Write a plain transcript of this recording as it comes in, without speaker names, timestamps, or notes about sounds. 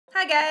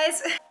Hi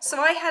guys! So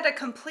I had a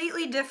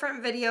completely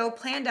different video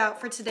planned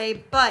out for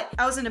today, but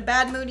I was in a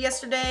bad mood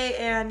yesterday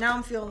and now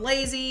I'm feeling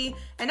lazy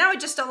and now I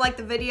just don't like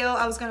the video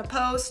I was gonna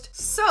post.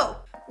 So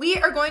we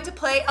are going to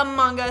play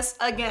Among Us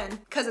again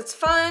because it's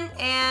fun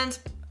and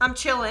I'm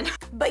chilling.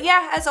 But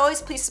yeah, as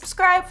always, please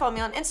subscribe, follow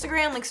me on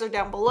Instagram, links are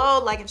down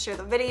below, like and share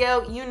the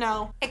video, you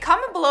know. And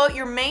comment below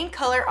your main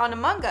color on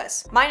Among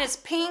Us. Mine is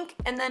pink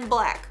and then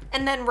black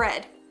and then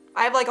red.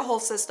 I have like a whole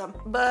system.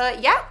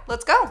 But yeah,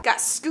 let's go. Got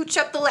scooch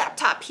up the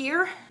laptop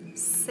here.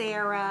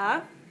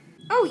 Sarah.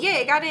 Oh yeah,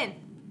 I got in.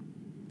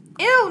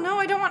 Ew, no,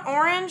 I don't want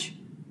orange.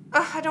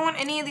 Ugh, I don't want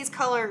any of these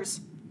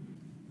colors.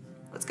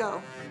 Let's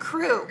go.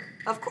 Crew.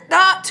 Of course.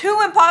 Ah,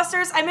 2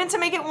 imposters. I meant to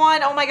make it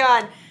 1. Oh my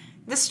god.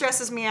 This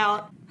stresses me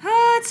out.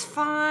 It's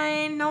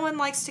fine. No one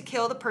likes to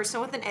kill the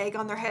person with an egg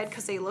on their head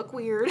because they look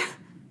weird.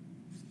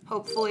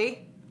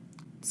 Hopefully.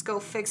 Let's go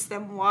fix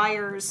them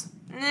wires.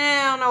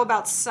 I don't know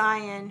about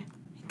Cyan.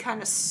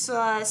 Kind of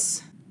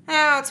sus.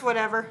 Oh, it's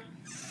whatever.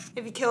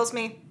 If he kills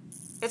me,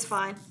 it's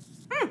fine.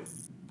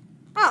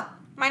 Oh,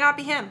 might not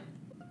be him.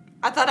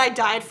 I thought I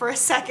died for a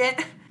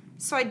second.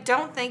 So I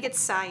don't think it's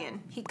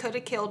Cyan. He could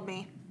have killed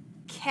me.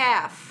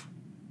 Calf.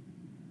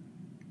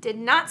 Did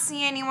not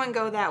see anyone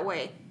go that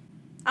way.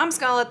 I'm just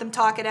gonna let them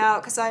talk it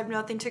out because I have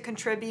nothing to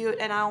contribute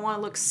and I don't want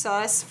to look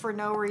sus for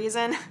no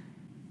reason.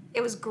 It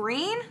was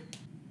green?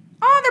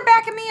 Oh, they're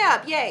backing me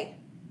up. Yay.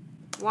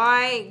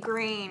 Why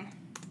green?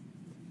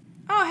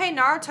 Oh, hey,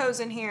 Naruto's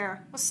in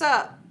here. What's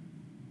up?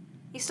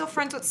 You still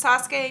friends with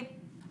Sasuke?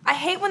 I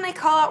hate when they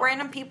call out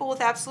random people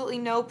with absolutely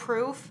no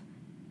proof.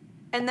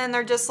 And then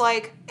they're just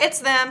like, it's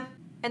them.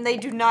 And they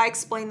do not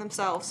explain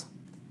themselves.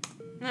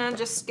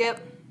 Just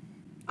skip.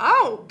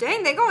 Oh,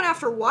 dang, they going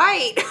after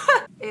White.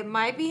 It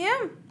might be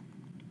him.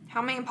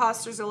 How many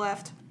imposters are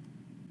left?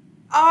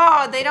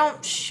 Oh, they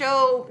don't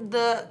show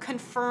the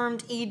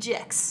confirmed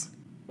ejects.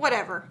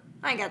 Whatever.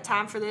 I ain't got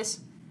time for this.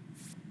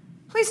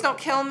 Please don't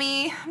kill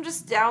me. I'm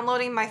just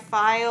downloading my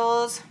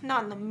files. I'm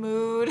not in the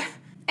mood.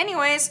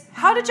 Anyways,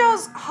 how did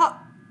y'all's...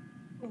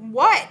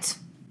 What?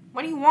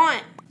 What do you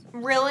want?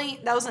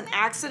 Really? That was an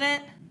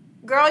accident?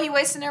 Girl, you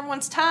wasting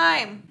everyone's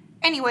time.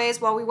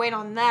 Anyways, while we wait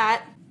on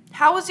that,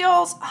 how was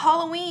y'all's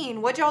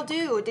Halloween? What'd y'all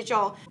do? Did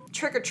y'all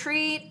trick or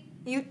treat?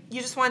 You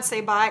just want to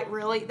say bye?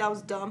 Really? That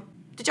was dumb.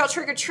 Did y'all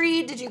trick or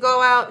treat? Did you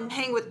go out and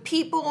hang with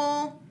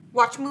people?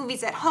 Watch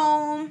movies at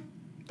home?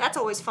 That's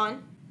always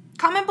fun.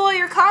 Comment below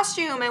your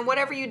costume and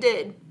whatever you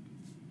did.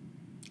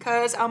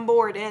 Because I'm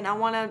bored and I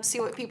want to see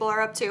what people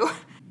are up to.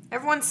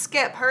 Everyone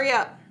skip, hurry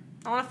up.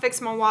 I want to fix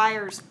my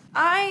wires.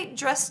 I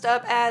dressed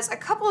up as a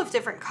couple of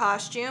different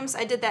costumes.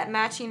 I did that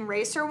matching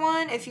racer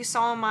one if you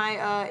saw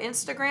my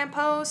Instagram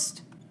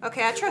post.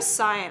 Okay, I trust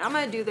Cyan. I'm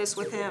going to do this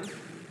with him.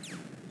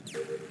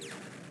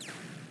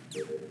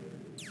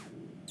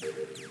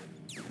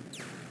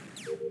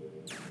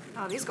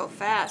 Oh, these go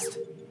fast.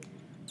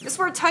 This is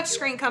where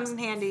touchscreen comes in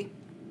handy.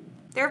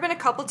 There have been a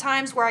couple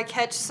times where I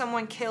catch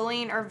someone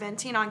killing or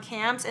venting on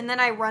cams and then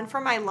I run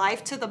for my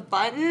life to the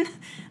button.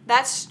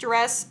 That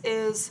stress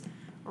is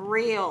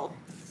real.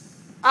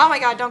 Oh my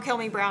god, don't kill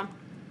me, Brown.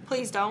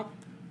 Please don't.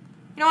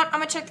 You know what? I'm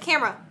gonna check the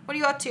camera. What are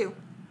you up to?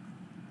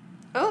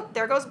 Oh,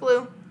 there goes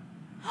Blue.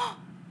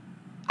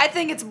 I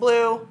think it's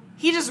Blue.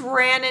 He just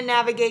ran in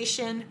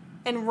navigation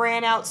and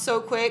ran out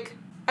so quick.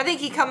 I think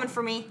he's coming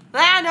for me.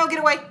 Ah, no, get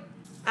away.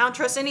 I don't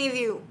trust any of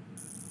you.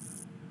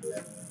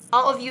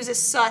 All of yous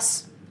is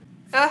sus.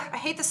 Ugh, I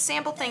hate the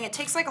sample thing. It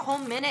takes like a whole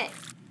minute.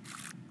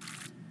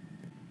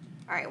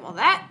 Alright, well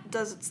that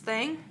does its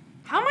thing.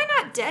 How am I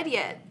not dead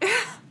yet?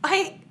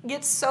 I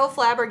get so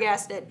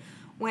flabbergasted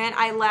when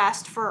I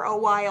last for a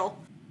while.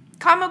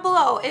 Comment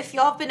below if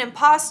y'all have been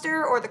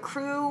imposter or the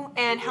crew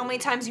and how many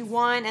times you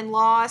won and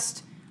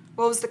lost.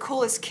 What was the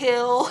coolest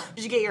kill?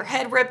 Did you get your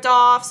head ripped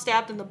off,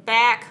 stabbed in the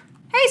back?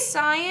 Hey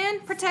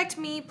Cyan, protect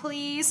me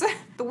please.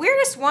 The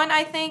weirdest one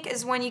I think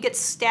is when you get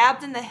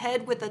stabbed in the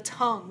head with a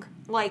tongue.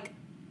 Like,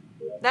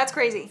 that's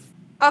crazy.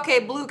 Okay,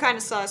 Blue kind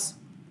of sus.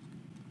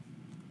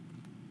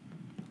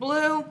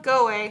 Blue,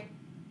 go away.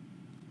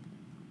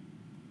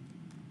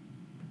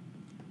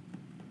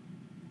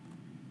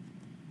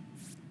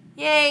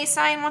 Yay,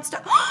 Cyan wants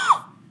to...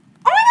 Oh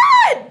my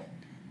god!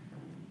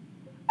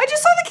 I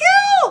just saw the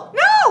kill!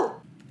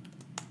 No!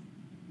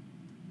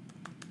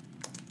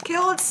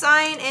 Killed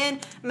Cyan in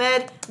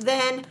med,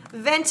 then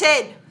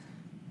vented.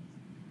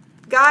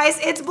 Guys,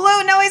 it's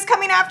Blue. No, he's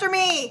coming after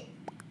me.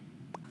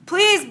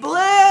 Please,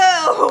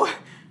 Blue!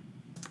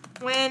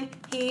 When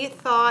he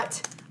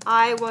thought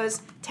I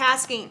was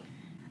tasking.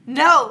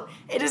 No,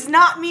 it is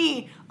not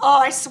me.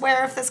 Oh, I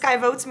swear if this guy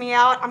votes me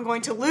out, I'm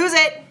going to lose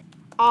it.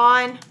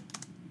 On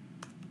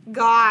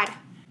God.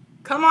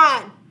 Come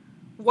on.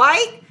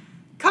 White,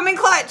 come in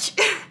clutch.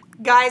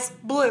 Guys,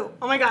 Blue.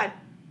 Oh my god.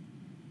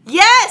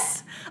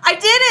 Yes! I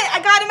did it! I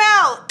got him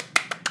out!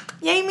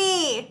 Yay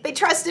me! They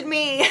trusted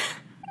me.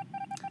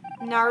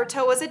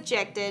 Naruto was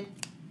ejected.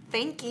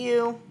 Thank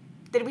you.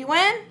 Did we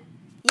win?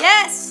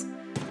 Yes!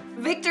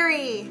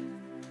 Victory!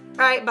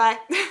 Alright, bye.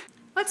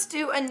 Let's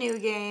do a new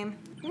game.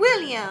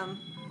 William.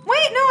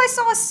 Wait, no, I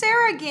saw a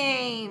Sarah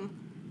game.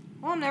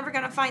 Well, I'm never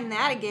gonna find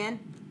that again.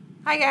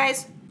 Hi,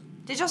 guys.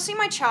 Did y'all see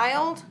my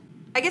child?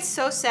 I get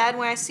so sad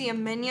when I see a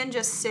minion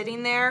just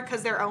sitting there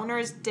because their owner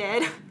is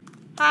dead.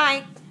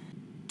 Hi.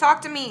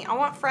 Talk to me. I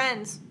want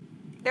friends.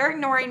 They're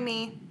ignoring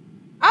me.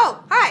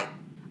 Oh, hi.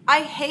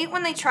 I hate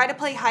when they try to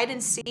play hide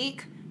and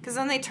seek because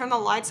then they turn the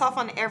lights off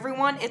on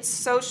everyone. It's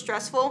so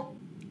stressful.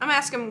 I'm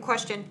asking them a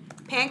question.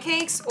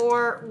 Pancakes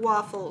or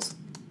waffles?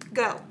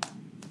 Go.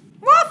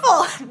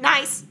 Waffle!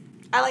 Nice.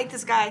 I like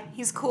this guy.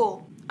 He's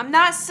cool. I'm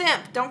not a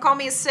simp. Don't call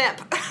me a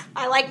simp.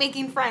 I like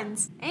making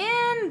friends.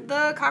 And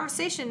the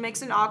conversation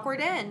makes an awkward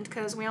end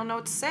because we don't know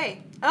what to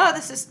say. Oh,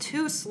 this is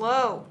too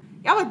slow.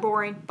 Y'all are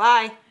boring.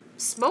 Bye.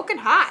 Smoking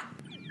hot.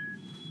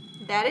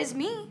 That is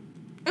me.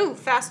 Ooh,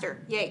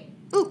 faster. Yay.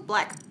 Ooh,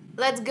 black.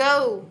 Let's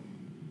go.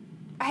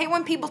 I hate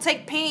when people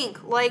take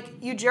pink.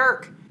 Like, you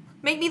jerk.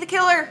 Make me the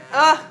killer.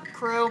 Ugh,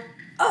 crew.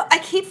 I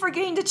keep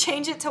forgetting to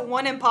change it to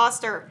one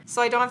imposter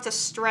so I don't have to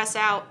stress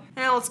out.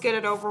 Now let's get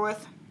it over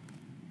with.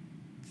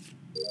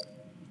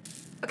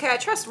 Okay, I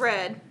trust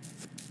red.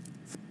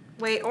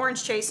 Wait,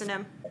 orange chasing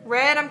him.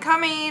 Red, I'm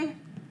coming.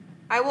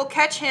 I will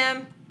catch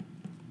him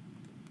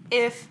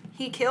if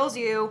he kills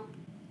you.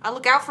 I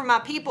look out for my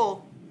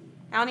people.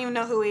 I don't even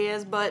know who he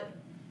is, but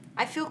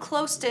I feel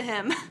close to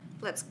him.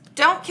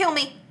 Don't kill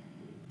me.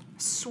 I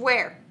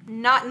swear,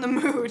 not in the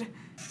mood.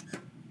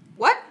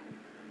 What?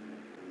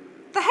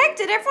 The heck,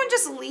 did everyone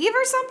just leave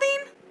or something?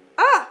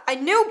 Ah, I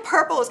knew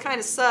purple was kind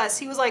of sus.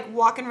 He was like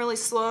walking really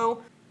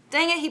slow.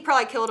 Dang it, he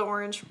probably killed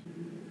orange.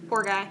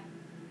 Poor guy.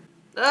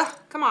 Ugh,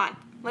 come on,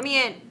 let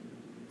me in.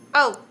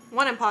 Oh,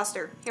 one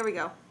imposter, here we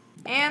go.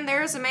 And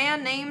there's a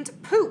man named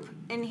Poop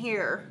in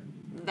here.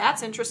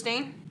 That's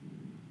interesting.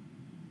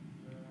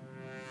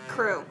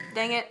 Crew,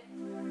 dang it.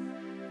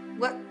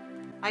 What?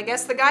 I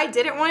guess the guy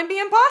didn't want to be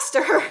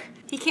imposter.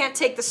 He can't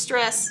take the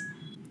stress.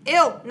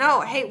 Ew, no,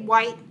 I hate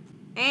white.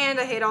 And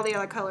I hate all the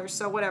other colors,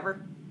 so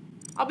whatever.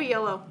 I'll be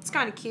yellow. It's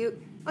kind of cute.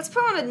 Let's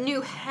put on a new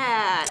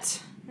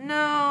hat.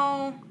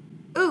 No.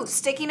 Ooh,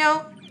 sticky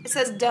note. It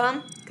says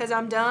dumb, because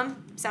I'm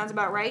dumb. Sounds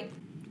about right.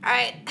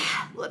 Alright,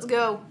 let's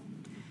go.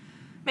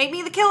 Make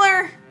me the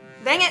killer.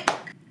 Dang it.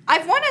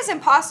 I've won as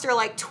imposter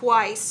like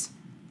twice.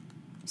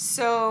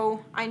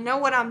 So I know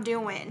what I'm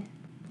doing.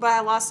 But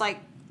I lost like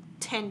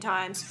 10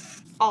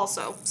 times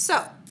also.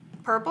 So,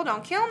 purple,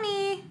 don't kill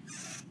me.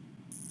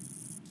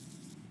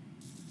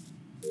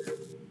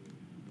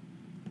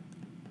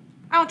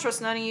 I don't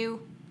trust none of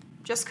you.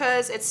 Just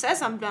because it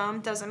says I'm dumb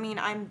doesn't mean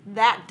I'm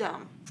that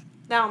dumb.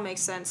 That don't make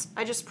sense.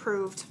 I just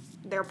proved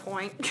their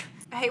point.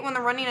 I hate when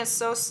the running is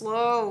so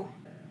slow.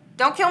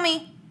 Don't kill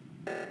me.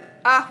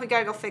 Ah, we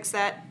gotta go fix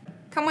that.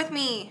 Come with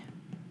me.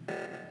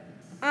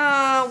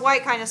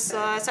 White kind of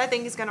sus. I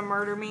think he's gonna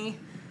murder me.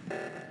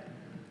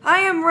 I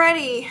am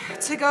ready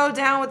to go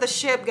down with the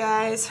ship,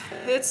 guys.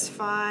 It's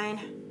fine.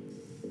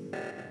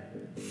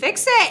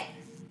 Fix it!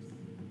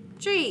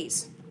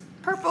 Jeez.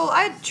 Purple,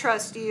 I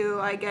trust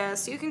you, I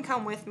guess. You can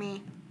come with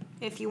me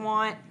if you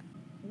want.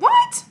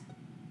 What?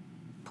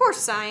 Poor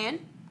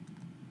Cyan.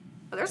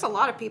 Oh, there's a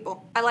lot of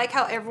people. I like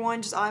how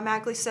everyone just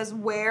automatically says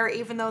where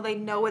even though they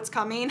know it's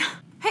coming.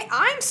 Hey,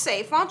 I'm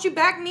safe. Why don't you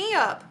back me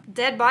up?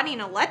 Dead body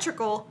and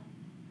electrical.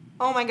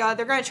 Oh my god,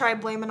 they're gonna try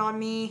blaming on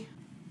me.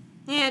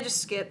 Yeah,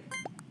 just skip.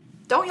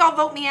 Don't y'all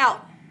vote me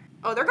out.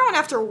 Oh, they're going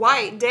after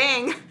white.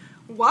 Dang.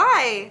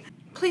 Why?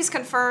 Please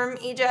confirm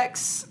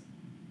ejects.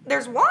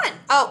 There's one.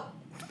 Oh.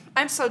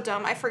 I'm so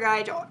dumb. I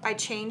forgot I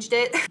changed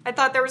it. I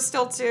thought there was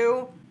still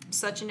two. I'm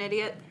such an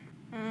idiot.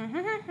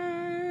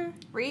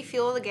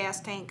 Refuel the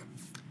gas tank.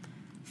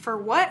 For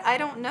what? I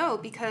don't know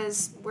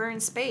because we're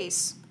in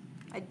space.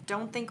 I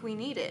don't think we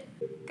need it.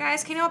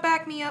 Guys, can y'all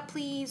back me up,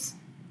 please?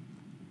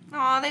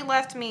 Aw, they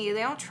left me.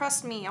 They don't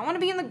trust me. I want to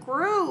be in the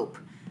group.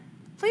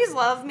 Please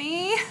love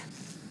me.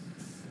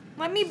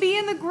 Let me be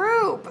in the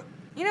group.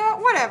 You know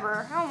what?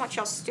 Whatever. I don't want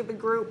y'all stupid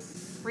group.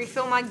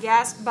 Refill my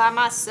gas by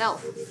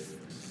myself.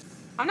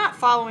 I'm not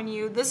following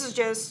you. This is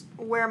just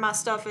where my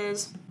stuff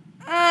is.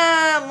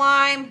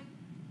 Lime.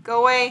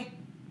 Go away.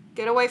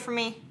 Get away from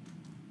me.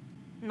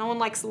 No one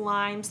likes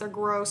limes. They're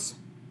gross.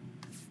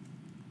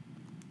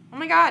 Oh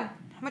my god.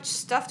 How much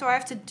stuff do I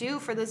have to do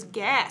for this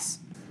gas?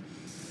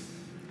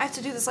 I have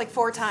to do this like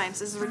 4 times.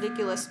 This is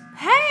ridiculous.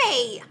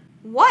 Hey!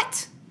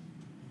 What?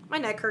 My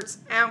neck hurts.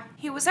 Ow.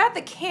 He was at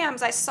the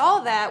cams. I saw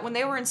that when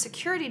they were in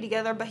security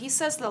together, but he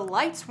says the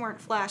lights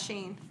weren't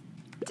flashing.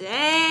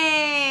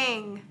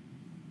 Dang.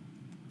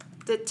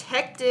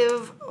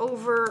 Detective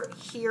over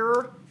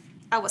here.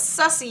 I was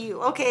sussing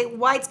you. Okay,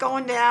 white's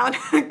going down.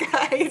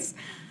 Guys,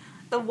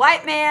 the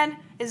white man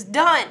is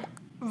done.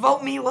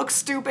 Vote me, look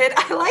stupid.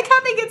 I like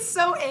how they get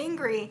so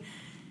angry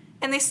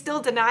and they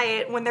still deny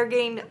it when they're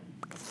getting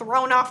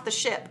thrown off the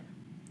ship.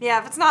 Yeah,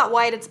 if it's not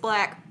white, it's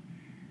black.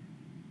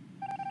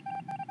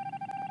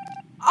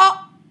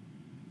 Oh,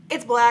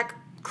 it's black.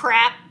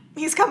 Crap,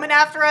 he's coming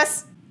after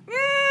us.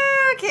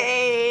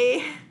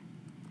 Okay.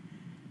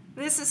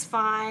 This is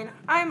fine.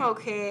 I'm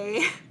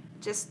okay.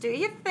 Just do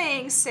your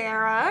thing,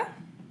 Sarah.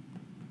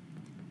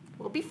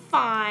 We'll be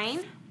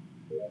fine.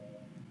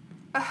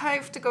 I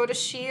have to go to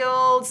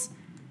shields,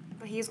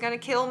 but he's gonna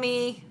kill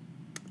me.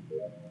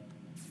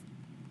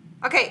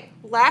 Okay,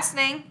 last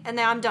thing, and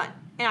then I'm done,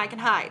 and I can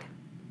hide.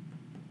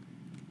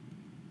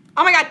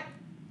 Oh my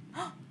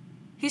god!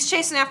 He's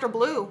chasing after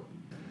blue.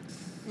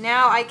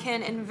 Now I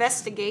can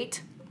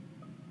investigate.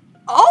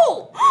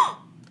 Oh!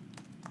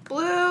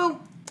 Blue!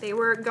 They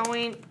were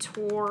going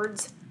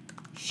towards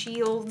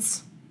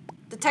shields.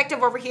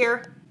 Detective over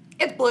here.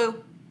 It's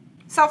blue.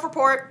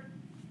 Self-report.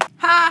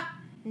 Ha!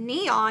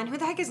 Neon? Who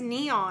the heck is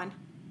Neon?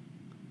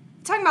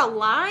 You talking about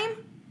lime?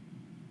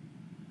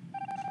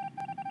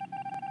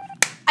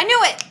 I knew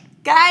it!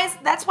 Guys,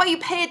 that's why you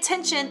pay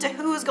attention to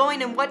who's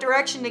going in what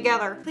direction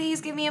together.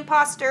 Please give me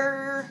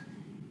imposter.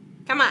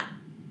 Come on.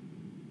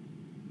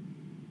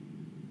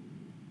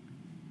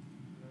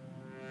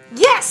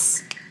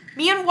 Yes!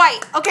 Me and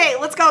white. Okay,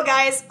 let's go,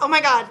 guys. Oh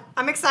my god,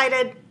 I'm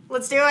excited.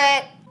 Let's do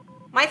it.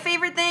 My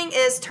favorite thing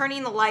is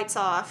turning the lights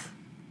off.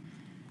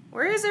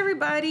 Where is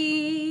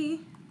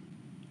everybody?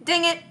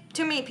 Dang it,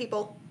 too many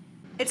people.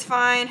 It's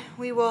fine,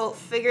 we will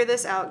figure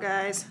this out,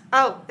 guys.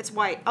 Oh, it's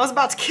white. I was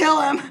about to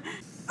kill him.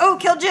 Oh,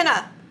 kill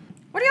Jenna.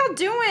 What are y'all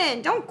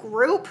doing? Don't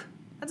group.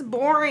 That's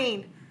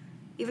boring.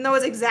 Even though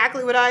it's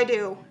exactly what I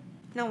do.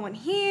 No one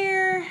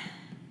here.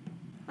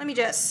 Let me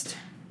just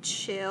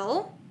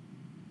chill.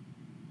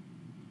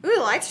 Ooh,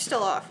 the lights are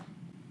still off.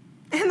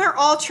 And they're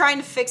all trying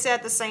to fix it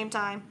at the same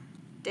time.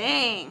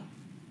 Dang.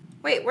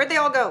 Wait, where'd they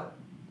all go?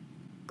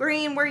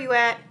 Green, where you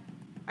at?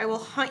 I will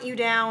hunt you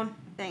down.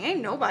 Dang,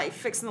 ain't nobody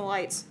fixing the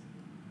lights.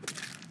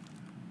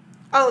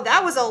 Oh,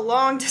 that was a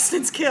long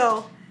distance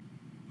kill.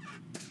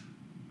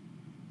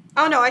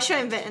 Oh no, I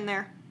shouldn't vent in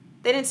there.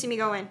 They didn't see me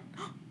go in.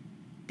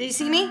 Did you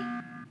see me?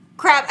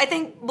 Crap, I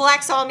think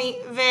Black saw me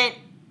vent.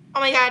 Oh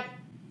my god.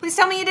 Please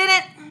tell me you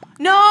didn't.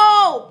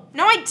 No!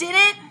 No, I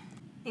didn't.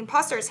 The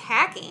imposter is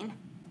hacking.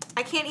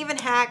 I can't even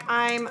hack.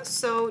 I'm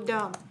so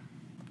dumb.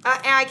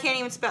 And I can't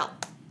even spell.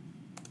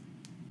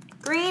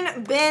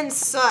 Green, Ben,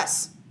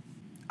 sus.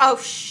 Oh,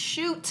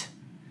 shoot.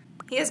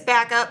 He has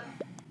backup.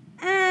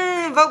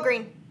 Vote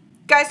green.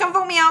 Guys, don't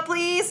vote me out,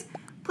 please.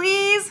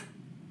 Please.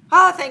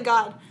 Oh, thank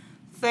God.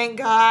 Thank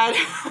God.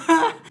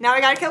 Now I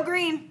gotta kill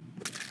green.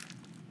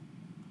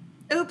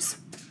 Oops.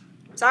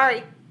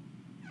 Sorry.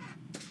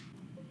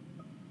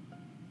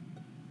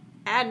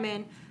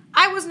 Admin.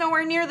 I was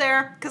nowhere near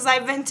there because I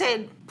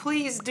vented.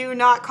 Please do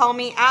not call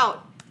me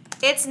out.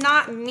 It's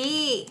not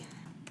me.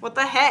 What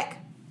the heck?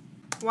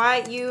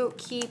 Why you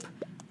keep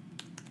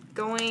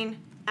going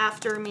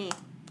after me?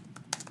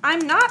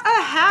 I'm not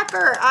a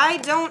hacker. I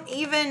don't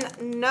even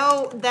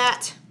know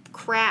that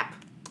crap.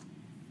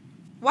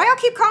 Why y'all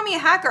keep calling me a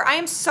hacker? I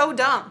am so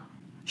dumb.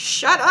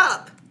 Shut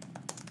up.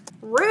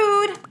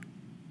 Rude.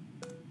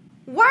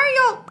 Why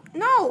are y'all...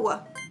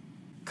 No.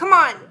 Come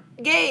on,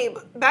 Gabe.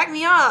 Back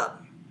me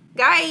up.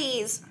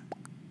 Guys.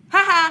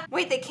 Haha.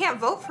 Wait, they can't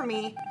vote for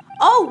me.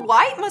 Oh,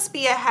 White must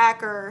be a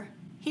hacker.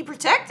 He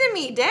protected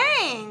me.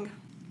 Dang.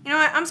 You know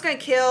what? I'm just going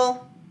to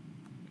kill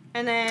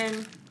and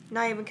then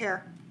not even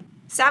care.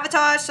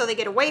 Sabotage so they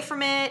get away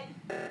from it.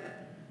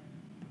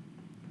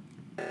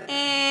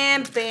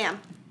 And bam.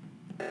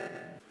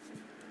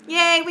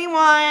 Yay, we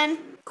won.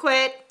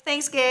 Quit.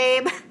 Thanks,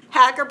 Gabe.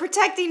 Hacker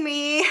protecting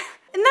me.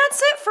 And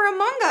that's it for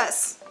Among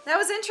Us. That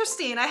was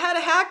interesting. I had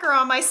a hacker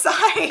on my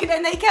side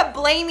and they kept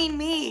blaming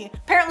me.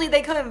 Apparently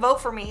they couldn't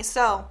vote for me,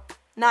 so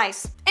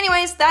nice.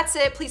 Anyways, that's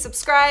it. Please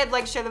subscribe,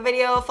 like, share the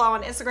video, follow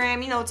on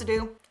Instagram. You know what to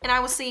do. And I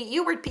will see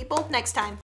you weird people next time.